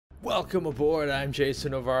Welcome aboard, I'm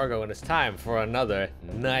JasonOfArgo, and it's time for another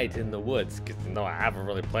night in the woods. Because you know, I haven't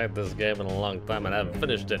really played this game in a long time and I haven't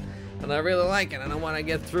finished it. And I really like it and I want to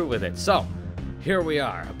get through with it. So, here we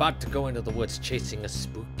are, about to go into the woods chasing a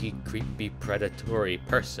spooky, creepy, predatory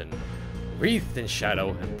person. Wreathed in shadow,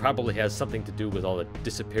 and probably has something to do with all the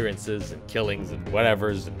disappearances and killings and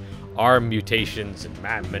whatevers and arm mutations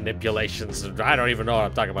and manipulations. And I don't even know what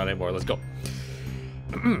I'm talking about anymore. Let's go.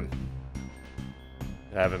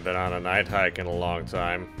 Haven't been on a night hike in a long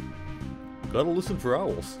time. Gotta listen for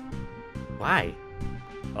owls. Why?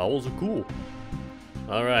 Owls are cool.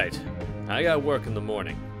 Alright, I got work in the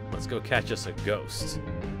morning. Let's go catch us a ghost.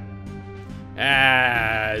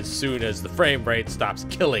 As soon as the frame rate stops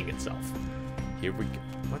killing itself. Here we go.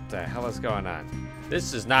 What the hell is going on?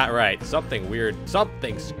 This is not right. Something weird,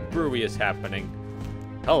 something screwy is happening.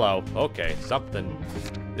 Hello, okay, something.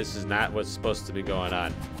 This is not what's supposed to be going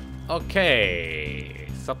on. Okay,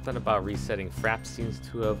 something about resetting Frap seems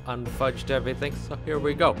to have unfudged everything, so here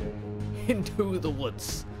we go. Into the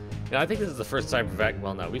woods. Now, I think this is the first time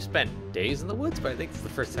well, no, we've spent days in the woods, but I think it's the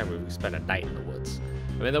first time we've spent a night in the woods.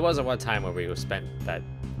 I mean, there wasn't one time where we went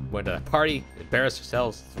to a party, embarrassed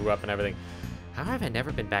ourselves, threw up and everything. How have I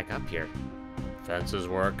never been back up here? Fences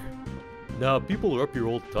work. No, people are up here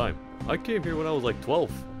all the time. I came here when I was like 12.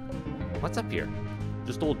 What's up here?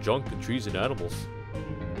 Just old junk and trees and animals.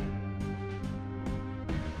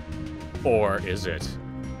 Or is it?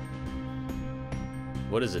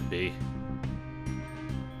 What does it be?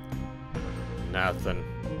 Nothing.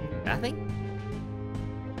 Nothing?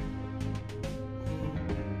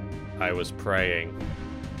 I was praying.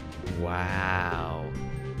 Wow.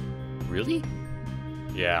 Really?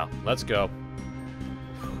 Yeah, let's go.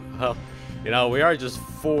 Well, you know, we are just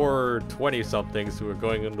 4 20-somethings who are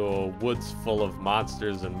going into a woods full of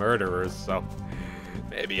monsters and murderers, so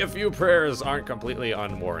maybe a few prayers aren't completely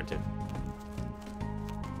unwarranted.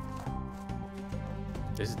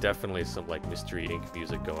 There's definitely some, like, Mystery Inc.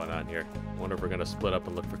 music going on here. I wonder if we're gonna split up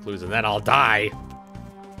and look for clues, and then I'll die!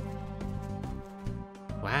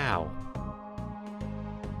 Wow.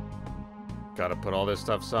 Gotta put all this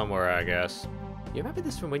stuff somewhere, I guess. You remember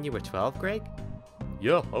this from when you were 12, Greg?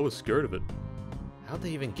 Yeah, I was scared of it. How'd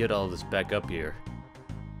they even get all this back up here?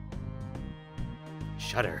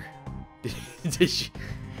 Shudder. Did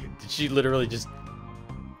she literally just...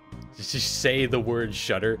 Did she say the word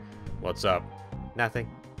shudder? What's up? Nothing.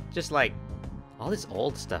 Just like all this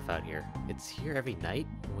old stuff out here. It's here every night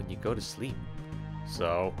when you go to sleep.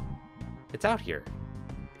 So, it's out here.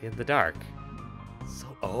 In the dark. So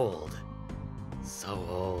old. So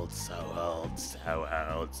old, so old, so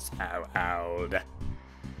old, so old.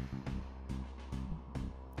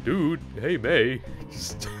 Dude, hey May.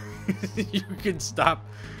 Just you can stop.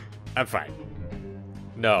 I'm fine.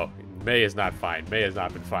 No, May is not fine. May has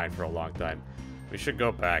not been fine for a long time. We should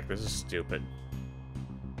go back. This is stupid.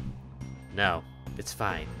 No, it's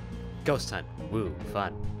fine. Ghost hunt. Woo,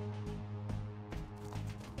 fun.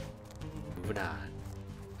 Moving on.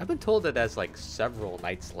 I've been told that there's like several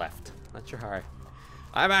nights left. Not sure how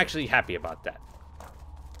I'm actually happy about that.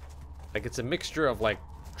 Like, it's a mixture of like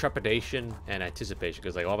trepidation and anticipation,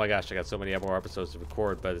 because like, oh my gosh, I got so many more episodes to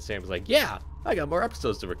record, but the same is like, yeah, I got more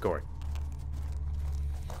episodes to record.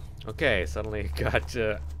 Okay, suddenly it got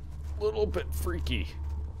a little bit freaky.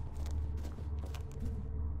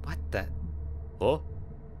 What the? Oh?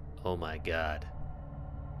 Oh my god.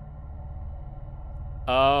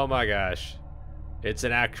 Oh my gosh. It's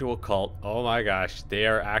an actual cult. Oh my gosh. They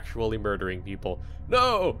are actually murdering people.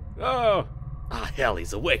 No! No! Ah, hell,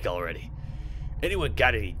 he's awake already. Anyone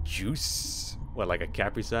got any juice? What, like a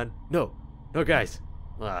Capri Sun? No. No, guys.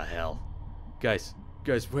 Ah, hell. Guys,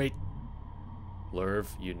 wait. Lerv,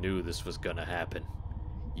 you knew this was gonna happen.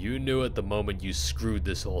 You knew at the moment you screwed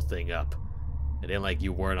this whole thing up. It ain't like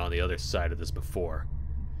you weren't on the other side of this before.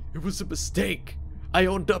 It was a mistake. I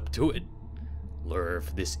owned up to it.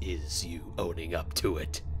 Lerv, this is you owning up to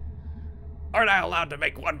it. Aren't I allowed to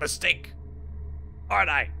make one mistake? Aren't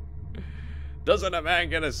I? Doesn't a man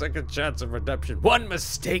get a second chance of redemption? One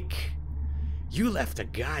mistake? You left a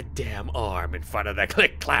goddamn arm in front of the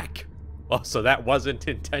click-clack. Oh, so that wasn't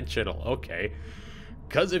intentional. Okay.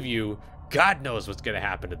 Because of you, God knows what's going to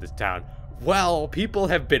happen to this town. Well, people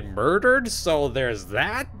have been murdered, so there's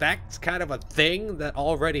that. That's kind of a thing that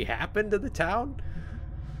already happened to the town.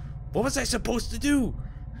 What was I supposed to do?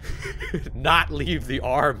 Not leave the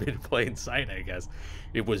arm in plain sight, I guess.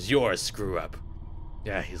 It was your screw-up.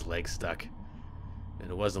 Yeah, his leg stuck. And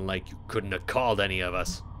it wasn't like you couldn't have called any of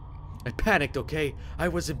us. I panicked, okay? I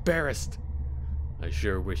was embarrassed. I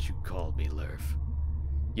sure wish you called me, Lerv.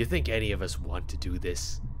 You think any of us want to do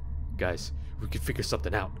this? Guys, we could figure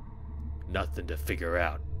something out. Nothing to figure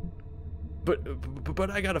out. But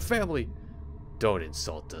I got a family. Don't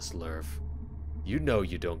insult us, Lerv. You know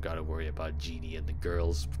you don't gotta worry about Jeannie and the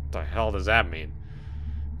girls. What the hell does that mean?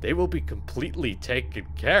 They will be completely taken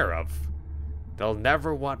care of. They'll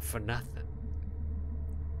never want for nothing.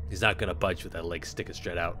 He's not gonna budge with that leg sticking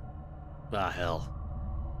straight out. Ah,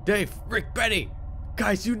 hell. Dave, Rick, Benny!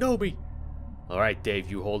 Guys, you know me! Alright, Dave,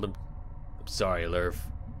 you hold him. I'm sorry, Lerv.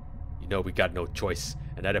 You know we got no choice,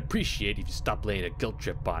 and I'd appreciate if you stop laying a guilt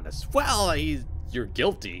trip on us. Well, you're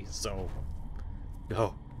guilty, so...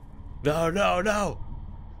 No. No, no, no!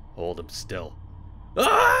 Hold him still.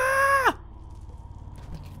 Ah!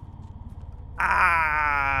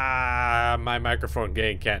 Ah! My microphone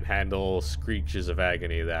gain can't handle screeches of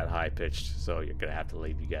agony that high-pitched, so you're gonna have to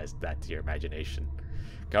leave you guys that to your imagination.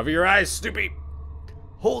 Cover your eyes, Snoopy!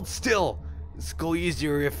 Hold still! This go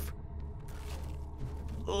easier if...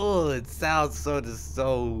 Oh, it sounds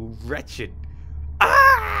so wretched.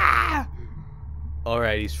 Ah!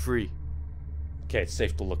 Alright, he's free. Okay, it's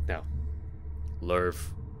safe to look now. Lerv.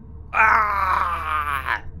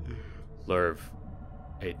 Ah! Lerv,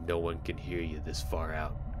 ain't no one can hear you this far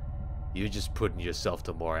out. You're just putting yourself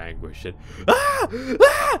to more anguish and... Ah!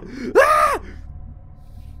 Ah! Ah!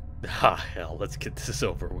 Ah, hell, let's get this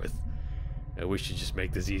over with. And we should just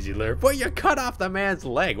make this easy, Lerv. Well, you cut off the man's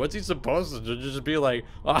leg. What's he supposed to do? Just be like,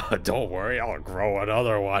 oh, don't worry, I'll grow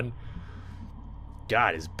another one.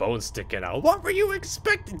 God, his bone's sticking out. What were you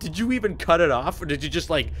expecting? Did you even cut it off? Or did you just,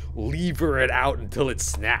 like, lever it out until it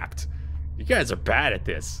snapped? You guys are bad at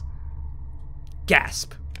this.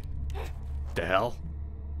 Gasp. The hell?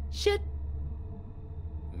 Shit.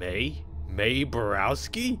 May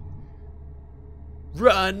Borowski?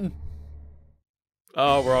 Run!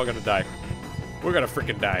 Oh, we're all gonna die. We're gonna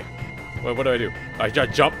freaking die. Wait, what do? I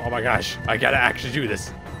gotta jump? Oh my gosh. I gotta actually do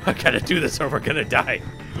this. I gotta do this or we're gonna die.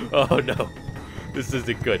 Oh no. This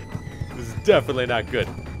isn't good. This is definitely not good.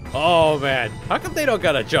 Oh man. How come they don't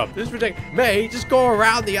gotta jump? This is ridiculous. May, just go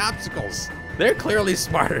around the obstacles. They're clearly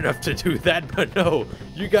smart enough to do that, but no.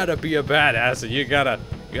 You gotta be a badass and you gotta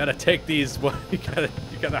take these, you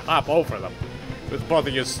gotta hop over them with both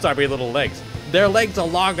of your stubby little legs. Their legs are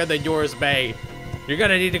longer than yours, May. You're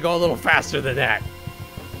gonna need to go a little faster than that.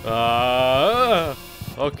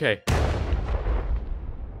 Okay.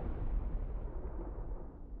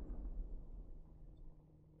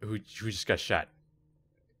 Who just got shot?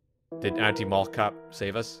 Did Auntie Mall Cop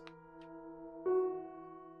save us?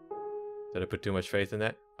 Did I put too much faith in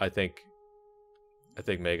that? I think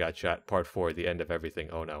May got shot. Part 4, the end of everything.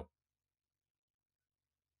 Oh no.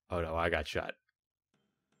 Oh no, I got shot.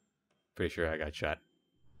 Pretty sure I got shot.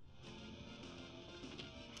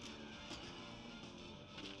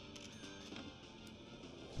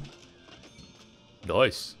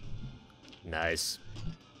 Nice. Nice.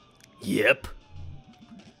 Yep.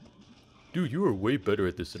 Dude, you are way better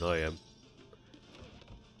at this than I am.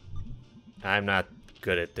 I'm not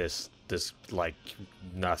good at this. Like,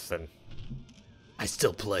 nothing. I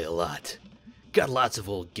still play a lot. Got lots of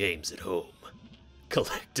old games at home.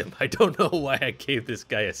 Collect them. I don't know why I gave this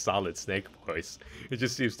guy a solid Snake voice. It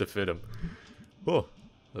just seems to fit him. Oh,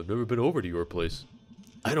 I've never been over to your place.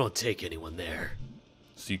 I don't take anyone there.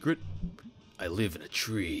 Secret? I live in a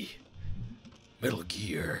tree. Metal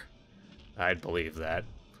Gear. I'd believe that.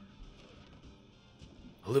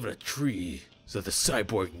 I live in a tree so the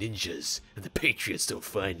cyborg ninjas and the Patriots don't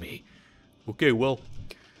find me. Okay, well.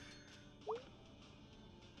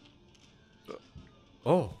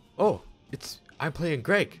 Oh, I'm playing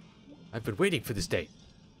Greg. I've been waiting for this day.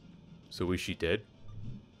 So is she dead?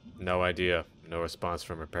 No idea. No response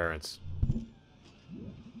from her parents.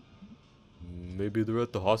 Maybe they're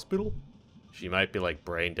at the hospital? She might be like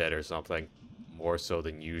brain dead or something. More so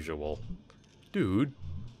than usual. Dude.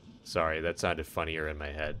 Sorry, that sounded funnier in my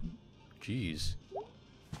head. Jeez.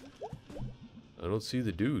 I don't see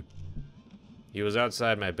the dude. He was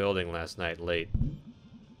outside my building last night late.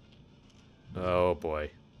 Oh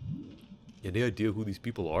boy. Any idea who these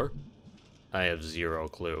people are? I have zero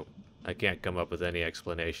clue. I can't come up with any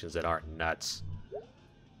explanations that aren't nuts.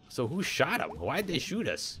 So who shot him? Why'd they shoot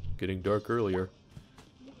us? Getting dark earlier.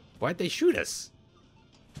 Why'd they shoot us?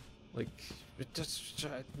 Like,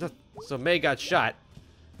 so May got shot.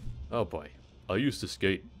 Oh boy. I used to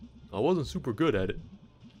skate. I wasn't super good at it.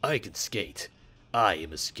 I can skate. I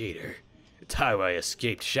am a skater. It's how I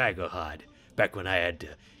escaped Shagohod, back when I had to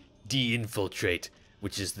de-infiltrate,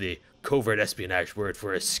 which is the covert espionage word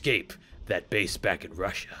for escape, that base back in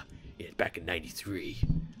Russia, back in '93.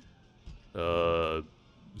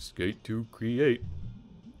 Skate to create.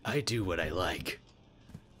 I do what I like.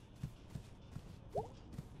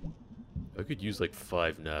 I could use like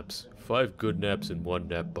 5 naps. 5 good naps in 1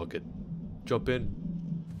 nap bucket. Jump in.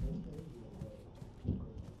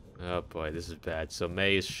 Oh boy, this is bad. So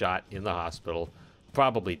May is shot in the hospital.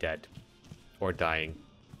 Probably dead. Or dying.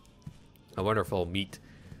 I wonder if I'll meet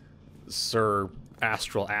Sir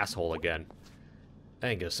Astral Asshole again.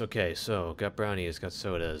 Angus, okay, so got brownies, got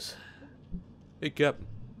sodas. Hey Cap.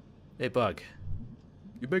 Hey Bug.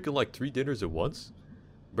 You making like 3 dinners at once?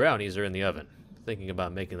 Brownies are in the oven. Thinking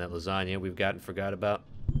about making that lasagna we've got and forgot about.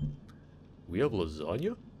 We have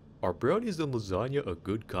lasagna? Are brownies and lasagna a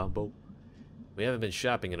good combo? We haven't been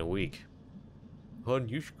shopping in a week. Hun,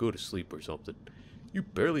 you should go to sleep or something. You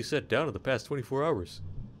barely sat down in the past 24 hours.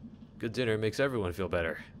 Good dinner makes everyone feel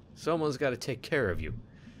better. Someone's got to take care of you.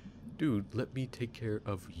 Dude, let me take care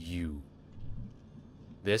of you.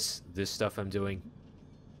 This stuff I'm doing,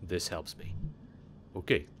 this helps me.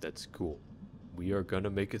 Okay, that's cool. We are gonna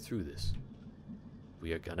make it through this.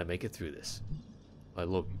 We are gonna make it through this. I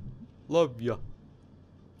love you. Love ya.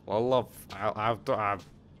 I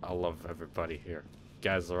love everybody here. You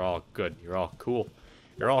guys are all good. You're all cool.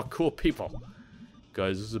 You're all cool people.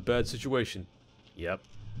 Guys, this is a bad situation. Yep.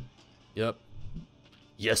 Yep.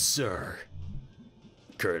 Yes, sir.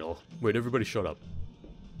 Colonel. Wait, everybody shut up.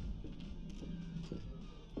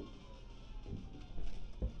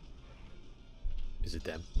 Is it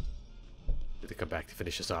them? Did they come back to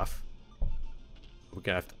finish us off? We're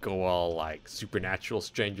gonna have to go all like supernatural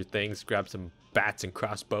Stranger Things, grab some bats and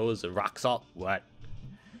crossbows and rock salt? What?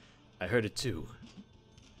 I heard it too.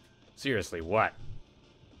 Seriously, what?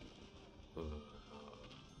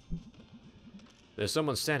 There's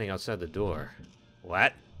someone standing outside the door.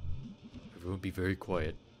 What? Everyone be very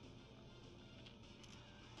quiet.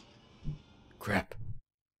 Crap.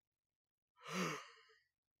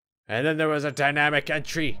 And then there was a dynamic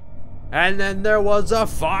entry. And then there was a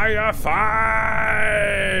firefight!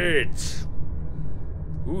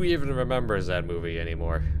 Who even remembers that movie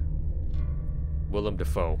anymore? Willem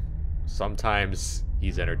Dafoe. Sometimes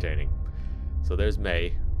he's entertaining. So there's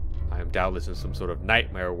May. I am doubtless in some sort of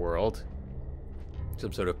nightmare world.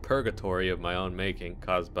 Some sort of purgatory of my own making,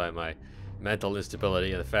 caused by my mental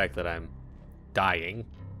instability and the fact that I'm dying.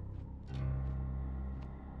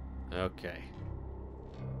 Okay.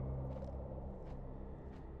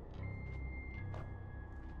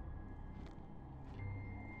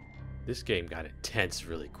 This game got intense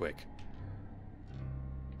really quick.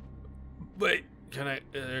 Wait, can I...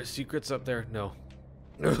 Are there secrets up there? No.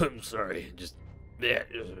 I'm sorry. Just... Yeah.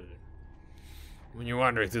 When you're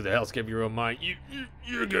wandering through the hellscape of your own mind, you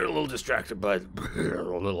get a little distracted by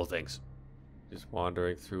little things. Just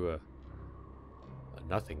wandering through a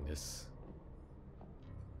nothingness.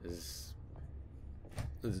 Is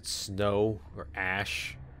it snow or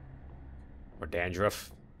ash or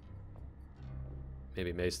dandruff?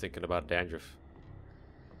 Maybe May's thinking about dandruff.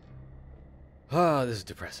 Ah, this is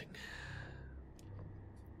depressing.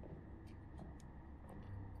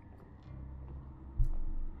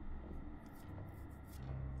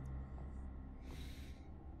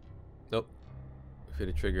 Nope. Hit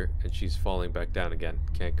a trigger and she's falling back down again.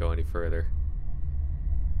 Can't go any further.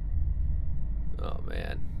 Oh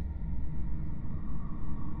man.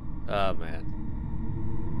 Oh man.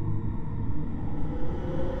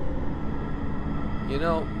 You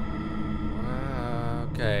know,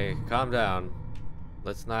 okay, calm down.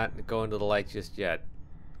 Let's not go into the light just yet.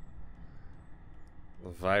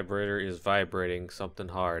 The vibrator is vibrating something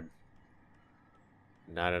hard.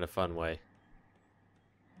 Not in a fun way.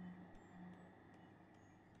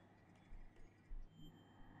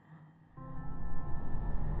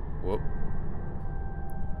 Whoop.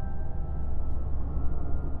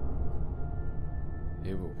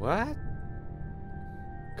 What?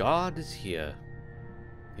 God is here.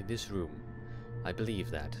 In this room. I believe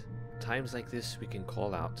that. Times like this we can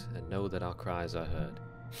call out and know that our cries are heard.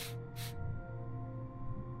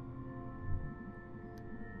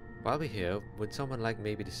 While we're here, would someone like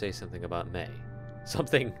maybe to say something about May?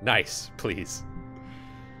 Something nice, please.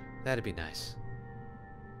 That'd be nice.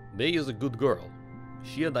 May is a good girl.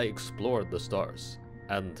 She and I explored the stars,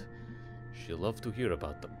 and she loved to hear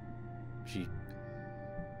about them.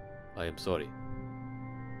 I am sorry.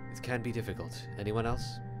 It can be difficult. Anyone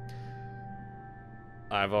else?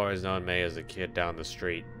 I've always known May as a kid down the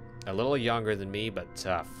street. A little younger than me, but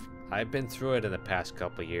tough. I've been through it in the past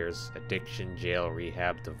couple years. Addiction, jail,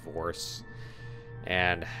 rehab, divorce.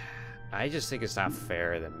 And I just think it's not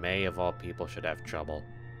fair that May, of all people, should have trouble.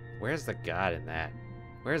 Where's the God in that?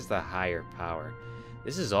 Where's the higher power?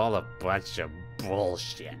 This is all a bunch of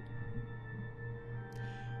bullshit.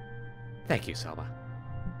 Thank you, Selma.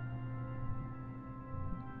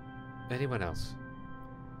 Anyone else?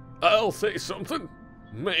 I'll say something.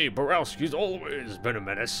 May Borowski's always been a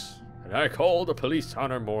menace, and I called the police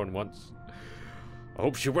on her more than once. I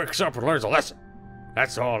hope she wakes up and learns a lesson.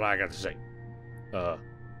 That's all I got to say.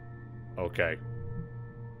 Okay.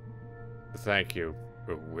 Thank you,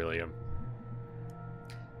 William.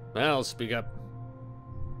 Well, speak up.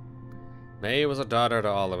 May was a daughter to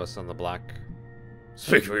all of us on the block.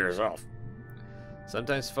 Speak for yourself.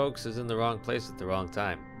 Sometimes folks is in the wrong place at the wrong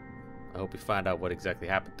time. I hope we find out what exactly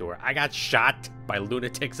happened to her. I got shot by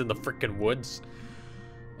lunatics in the frickin' woods.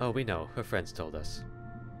 Oh, we know. Her friends told us.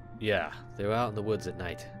 Yeah, they were out in the woods at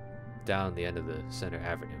night, down the end of the Center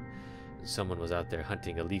Avenue. And someone was out there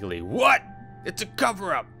hunting illegally. What? It's a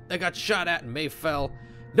cover-up! They got shot at and May fell.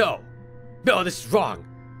 No! No, this is wrong!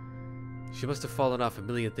 She must have fallen off a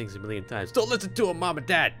million things a million times. Don't listen to him, Mom and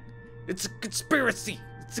Dad! It's a conspiracy!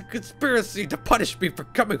 It's a conspiracy to punish me for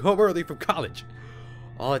coming home early from college!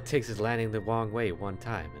 All it takes is landing the wrong way one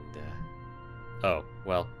time, and, oh,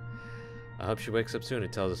 well. I hope she wakes up soon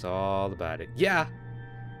and tells us all about it. Yeah!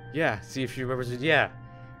 Yeah, see if she remembers it. Yeah!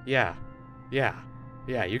 Yeah! Yeah!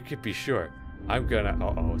 Yeah, you can be sure. I'm gonna...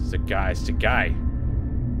 Uh-oh, it's the guy. It's the guy.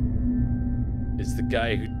 It's the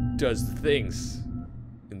guy who does the things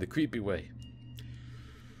in the creepy way.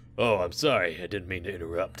 Oh, I'm sorry. I didn't mean to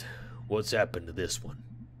interrupt. What's happened to this one?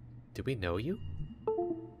 Do we know you?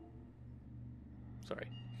 Sorry.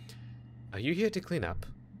 Are you here to clean up?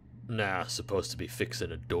 Nah, supposed to be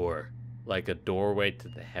fixing a door. Like a doorway to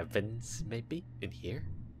the heavens, maybe? In here?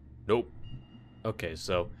 Nope. Okay,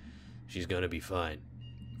 so she's gonna be fine.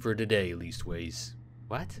 For today, leastways.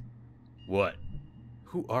 What? What?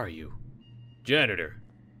 Who are you? Janitor.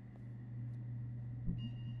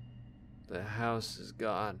 The house is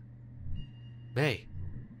gone. May.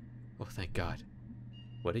 Oh, thank God.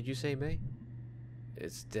 What did you say, May?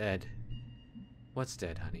 It's dead. What's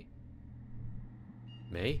dead, honey?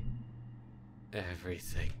 May?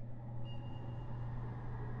 Everything.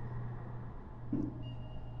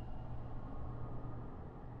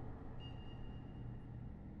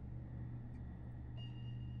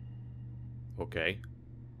 Okay.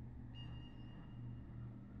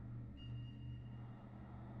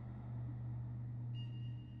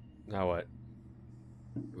 Now what?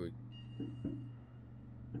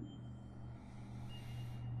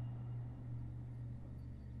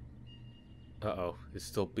 Uh-oh, it's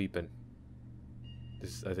still beeping.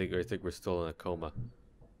 I think we're still in a coma.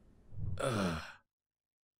 Ugh.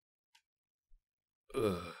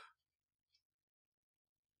 Ugh.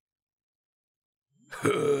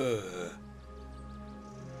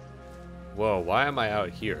 Whoa, why am I out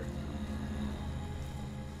here?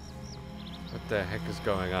 What the heck is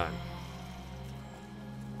going on?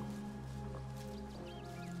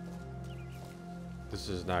 This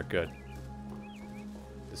is not good.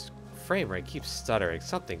 This frame rate keeps stuttering.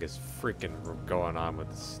 Something is freaking going on with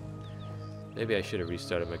this. Maybe I should have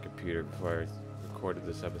restarted my computer before I recorded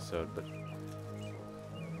this episode, but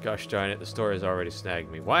gosh darn it, the story has already snagged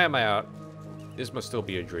me. Why am I out? This must still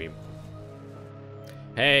be a dream.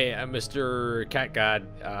 Hey, Mr. Cat God,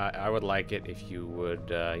 I would like it if you would,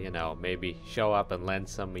 you know, maybe show up and lend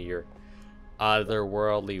some of your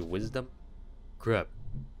otherworldly wisdom. Crap.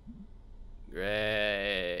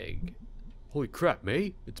 Greg. Holy crap,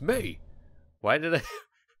 May? It's May. Why did I...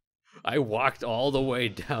 I walked all the way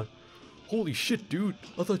down. Holy shit, dude.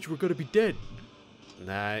 I thought you were gonna be dead.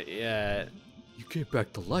 Not yet. You came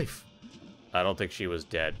back to life. I don't think she was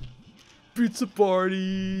dead. Pizza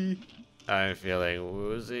party. I'm feeling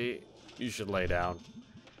woozy. You should lay down.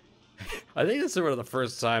 I think this is one of the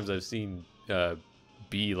first times I've seen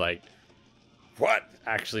B like, what?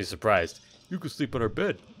 Actually surprised. You could sleep on our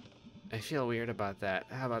bed. I feel weird about that.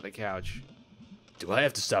 How about the couch? Do I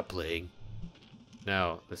have to stop playing?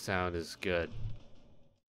 No, the sound is good.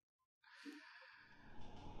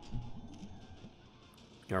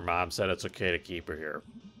 Your mom said it's okay to keep her here.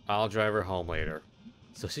 I'll drive her home later.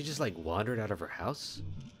 So she just like wandered out of her house?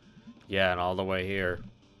 Yeah, and all the way here.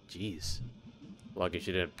 Jeez. Lucky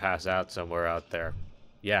she didn't pass out somewhere out there.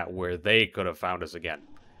 Yeah, where they could have found us again.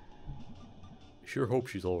 Sure hope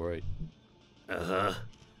she's alright. Uh-huh.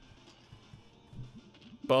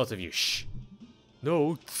 Both of you, shh.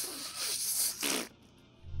 No.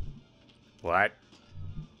 What?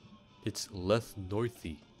 It's less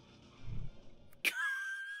noisy.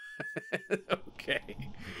 Okay.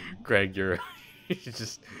 Greg, you're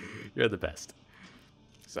you're the best.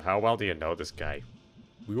 So how well do you know this guy?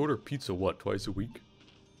 We order pizza, what, twice a week?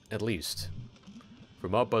 At least.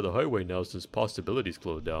 From out by the highway now since Possibility's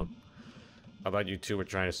closed down. How about you two were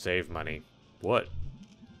trying to save money? What?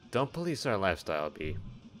 Don't police our lifestyle, B.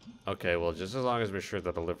 Okay, well, just as long as we're sure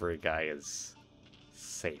the delivery guy is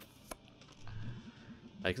safe.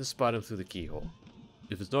 I can spot him through the keyhole.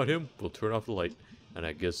 If it's not him, we'll turn off the light, and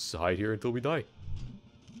I guess hide here until we die.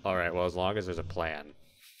 Alright, well, as long as there's a plan.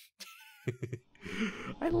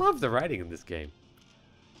 I love the writing in this game.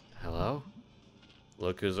 Hello?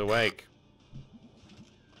 Look who's awake.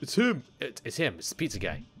 It's him! It's him, it's the pizza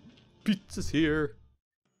guy. Pizza's here.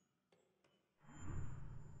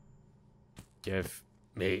 Give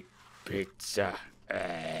me pizza.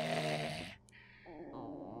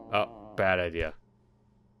 Oh, bad idea.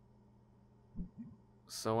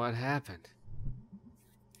 So what happened?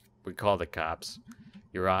 We called the cops.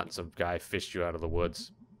 Your aunt and some guy fished you out of the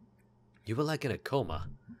woods. You were like in a coma.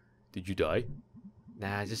 Did you die?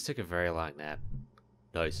 Nah, I just took a very long nap.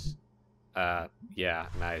 Nice. Yeah,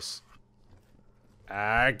 nice.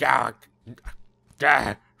 Fine,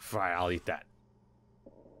 I'll eat that.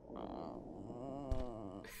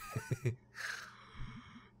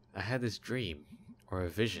 I had this dream, or a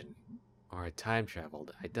vision, or I time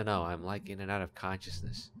traveled. I don't know, I'm like in and out of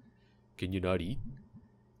consciousness. Can you not eat?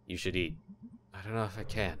 You should eat. I don't know if I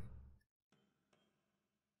can.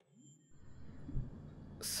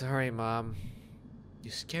 Sorry, Mom.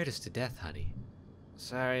 You scared us to death, honey.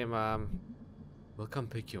 Sorry, Mom. We'll come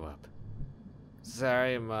pick you up.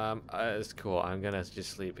 Sorry, Mom. It's cool. I'm gonna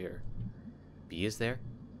just sleep here. B is there?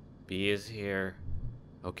 B is here.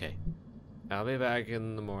 Okay. I'll be back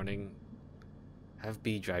in the morning. Have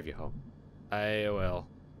B drive you home. I will.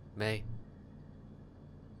 May?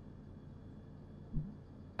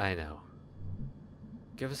 I know.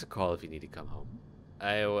 Give us a call if you need to come home.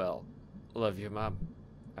 I will. Love you, Mom.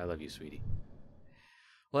 I love you, sweetie.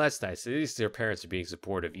 Well, that's nice. At least their parents are being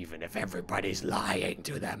supportive, even if everybody's lying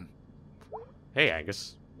to them. Hey,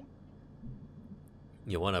 Angus.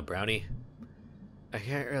 You want a brownie? I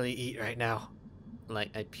can't really eat right now.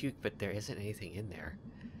 Like, I puke, but there isn't anything in there.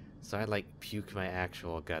 So I'd like puke my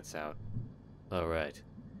actual guts out. Alright.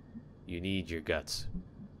 You need your guts.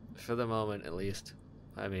 For the moment, at least.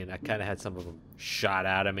 I mean, I kind of had some of them shot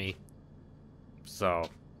out of me. So.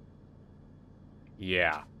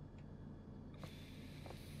 Yeah.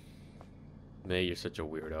 May, you're such a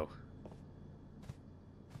weirdo.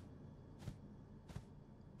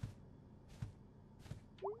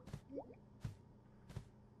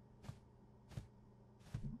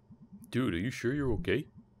 Dude, are you sure you're okay?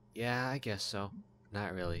 Yeah, I guess so.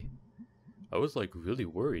 Not really. I was like really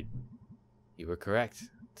worried. You were correct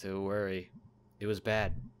to worry. It was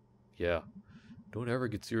bad. Yeah. Don't ever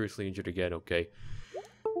get seriously injured again, okay?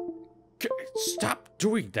 Stop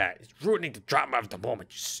doing that. It's ruining the drama of the moment,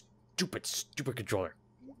 you stupid controller.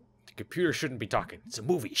 The computer shouldn't be talking. It's a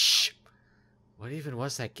movie. Shh. What even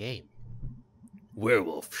was that game?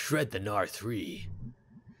 Werewolf, Shred the Gnar 3.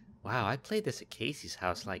 Wow, I played this at Casey's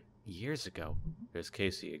house like years ago. There's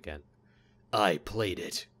Casey again. I played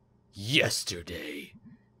it yesterday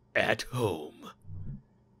at home.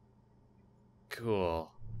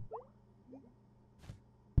 Cool.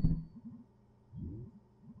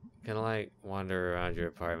 Can I like wander around your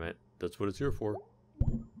apartment? That's what it's here for.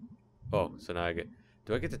 Oh, so now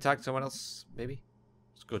do I get to talk to someone else, maybe?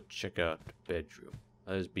 Let's go check out the bedroom.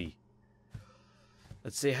 There's B.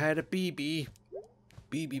 Let's say hi to BB.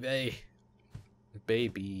 BB Bay.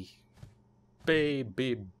 Baby.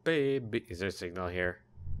 Baby. Is there a signal here?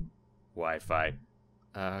 Wi-Fi.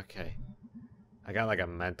 Okay. I got like a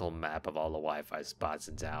mental map of all the Wi-Fi spots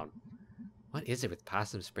in town. What is it with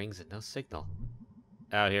Possum Springs and no signal?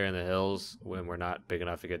 Out here in the hills when we're not big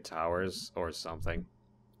enough to get towers or something.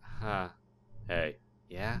 Huh. Hey.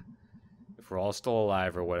 Yeah? If we're all still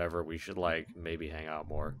alive or whatever, we should like maybe hang out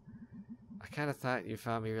more. I kind of thought you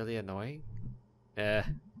found me really annoying.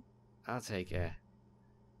 I'll take it.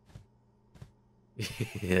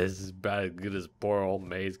 This is about as good as poor old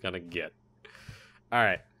May's gonna get.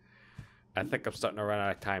 Alright. I think I'm starting to run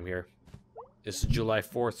out of time here. This is July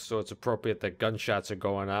 4th, so it's appropriate that gunshots are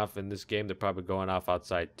going off. In this game, they're probably going off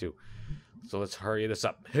outside, too. So let's hurry this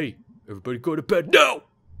up. Hey, everybody go to bed now!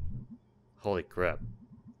 Holy crap.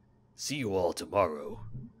 See you all tomorrow.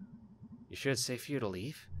 You sure it's safe for you to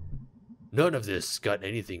leave? None of this got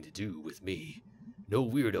anything to do with me. No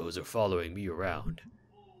weirdos are following me around.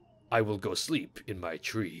 I will go sleep in my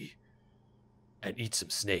tree. And eat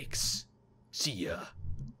some snakes. See ya.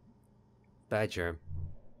 Bye, Germ.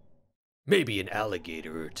 Maybe an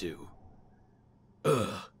alligator or two.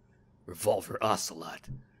 Ugh. Revolver Ocelot.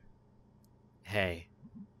 Hey,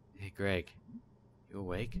 Greg. You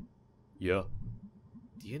awake? Yeah.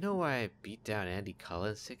 Do you know why I beat down Andy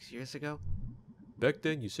Cullen 6 years ago? Back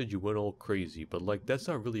then you said you went all crazy, but like that's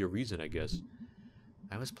not really a reason, I guess.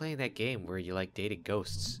 I was playing that game where you like dated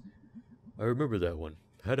ghosts. I remember that one.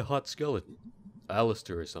 Had a hot skeleton.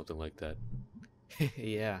 Alistair or something like that.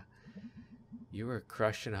 Yeah, you were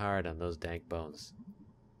crushing hard on those dank bones.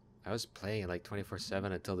 I was playing like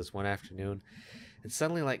 24/7 until this one afternoon, and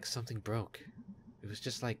suddenly like something broke. It was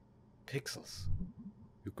just like pixels.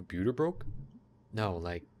 Your computer broke? No,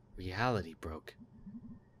 like reality broke.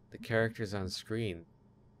 The characters on screen,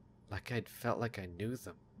 like I'd felt like I knew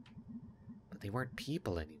them. But they weren't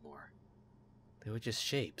people anymore. They were just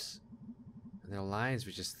shapes. And their lines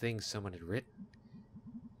were just things someone had written.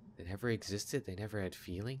 They never existed, they never had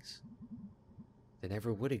feelings. They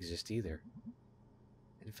never would exist either.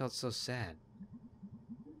 And it felt so sad.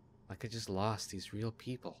 Like I just lost these real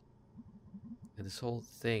people. And this whole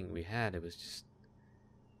thing we had, it was just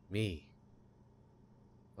me.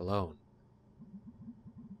 Alone.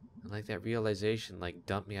 And like that realization like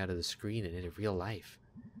dumped me out of the screen and into real life.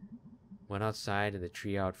 Went outside in the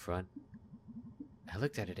tree out front. I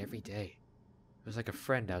looked at it every day. It was like a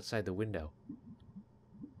friend outside the window.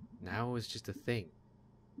 Now it was just a thing.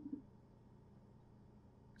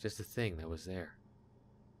 Just a thing that was there.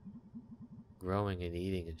 Growing and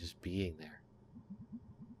eating and just being there.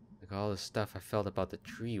 Like all the stuff I felt about the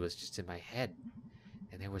tree was just in my head.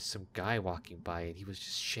 And there was some guy walking by and he was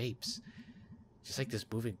just shapes. Just like this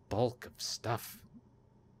moving bulk of stuff.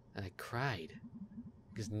 And I cried.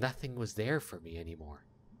 Because nothing was there for me anymore.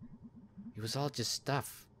 It was all just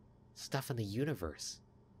stuff. Stuff in the universe.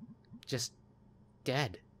 Just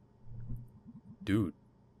dead. Dude,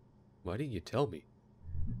 why didn't you tell me?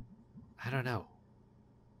 I don't know.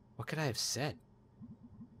 What could I have said?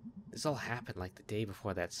 This all happened like the day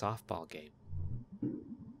before that softball game.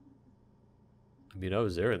 I mean, I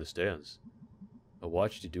was there in the stands. I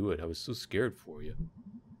watched you do it. I was so scared for you.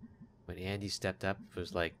 When Andy stepped up, it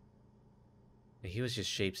was like... he was just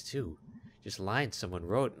shapes too. Just lines someone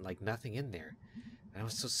wrote and like nothing in there. And I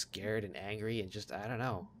was so scared and angry and just, I don't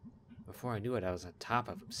know. Before I knew it, I was on top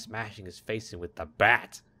of him, smashing his face in with the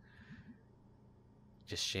bat.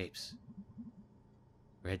 Just shapes.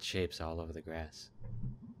 Red shapes all over the grass.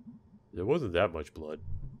 There wasn't that much blood.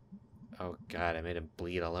 Oh God, I made him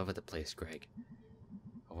bleed all over the place, Greg.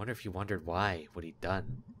 I wonder if you wondered why, what he'd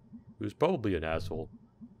done. He was probably an asshole.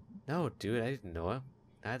 No, dude, I didn't know him.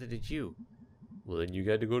 Neither did you. Well, then you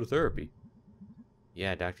got to go to therapy.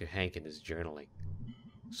 Yeah, Dr. Hankin is journaling.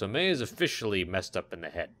 So May is officially messed up in the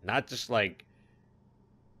head. Not just like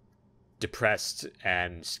depressed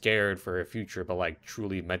and scared for her future, but like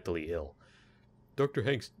truly mentally ill. Dr.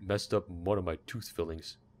 Hanks messed up one of my tooth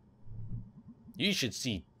fillings. You should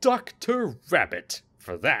see Dr. Rabbit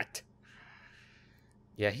for that.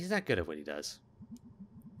 Yeah, he's not good at what he does.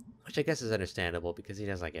 Which I guess is understandable because he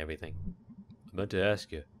does like everything. I meant to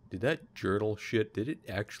ask you, did that journal shit, did it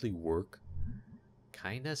actually work?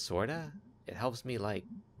 Kinda, sorta. It helps me like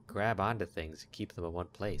grab onto things and keep them in one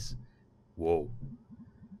place. Whoa.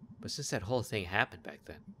 But since that whole thing happened back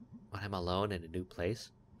then, when I'm alone in a new place,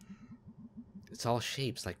 it's all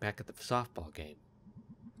shapes like back at the softball game.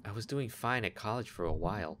 I was doing fine at college for a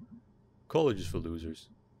while. College is for losers.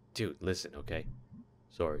 Dude, listen, okay?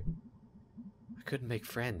 Sorry. I couldn't make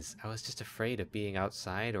friends. I was just afraid of being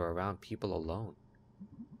outside or around people alone.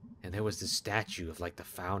 And there was this statue of like the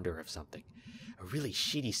founder of something. A really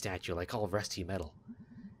shitty statue, like all rusty metal.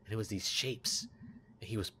 And it was these shapes. And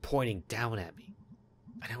he was pointing down at me.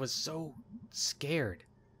 And I was so scared.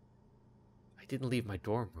 I didn't leave my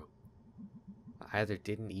dorm room. I either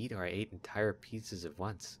didn't eat or I ate entire pizzas at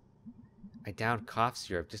once. I downed cough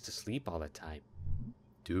syrup just to sleep all the time.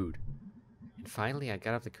 Dude. And finally I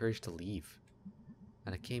got up the courage to leave.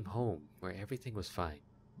 And I came home where everything was fine.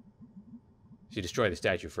 She destroyed the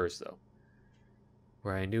statue first, though.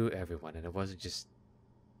 Where I knew everyone and it wasn't just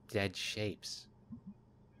dead shapes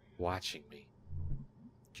watching me.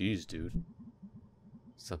 Jeez, dude.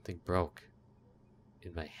 Something broke.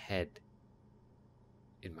 In my head.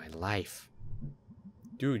 In my life.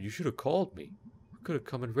 Dude, you should have called me. I could have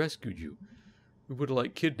come and rescued you. We would have,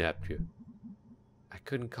 like, kidnapped you. I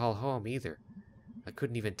couldn't call home either. I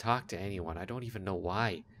couldn't even talk to anyone. I don't even know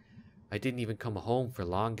why. I didn't even come home for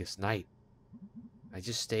longest night. I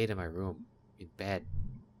just stayed in my room, in bed.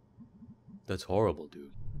 That's horrible,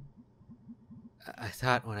 dude. I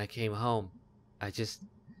thought when I came home, I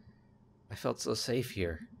felt so safe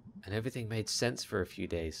here, and everything made sense for a few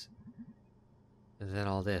days. And then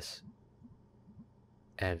all this.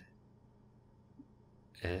 And...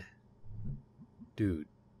 Dude.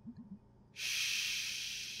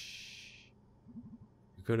 Shh.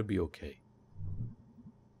 You're gonna be okay.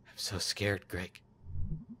 I'm so scared, Greg.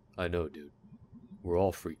 I know, dude. We're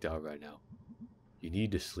all freaked out right now. You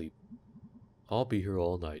need to sleep. I'll be here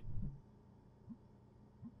all night.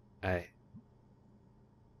 I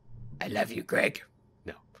love you, Greg.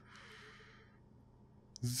 No.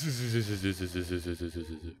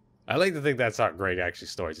 I like to think that's how Greg actually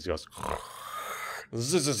snores. He goes.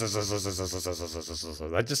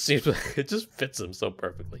 That just seems it just fits him so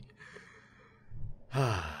perfectly.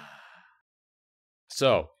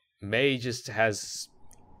 So May just has,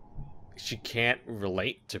 she can't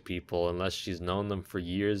relate to people unless she's known them for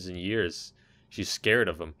years and years. She's scared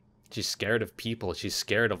of them. She's scared of people. She's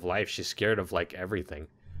scared of life. She's scared of like everything.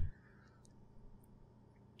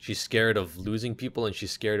 She's scared of losing people and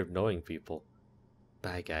she's scared of knowing people.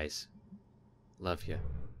 Bye guys. Love you.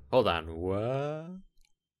 Hold on. What?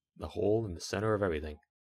 The hole in the center of everything.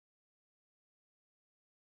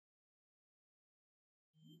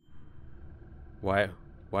 Why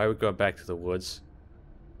are we going back to the woods?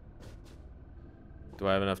 Do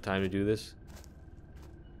I have enough time to do this?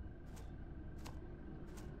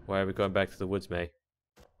 Why are we going back to the woods, May?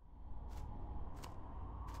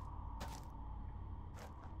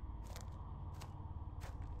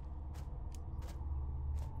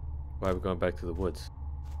 Why are we going back to the woods?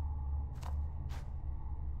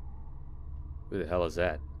 Who the hell is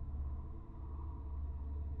that?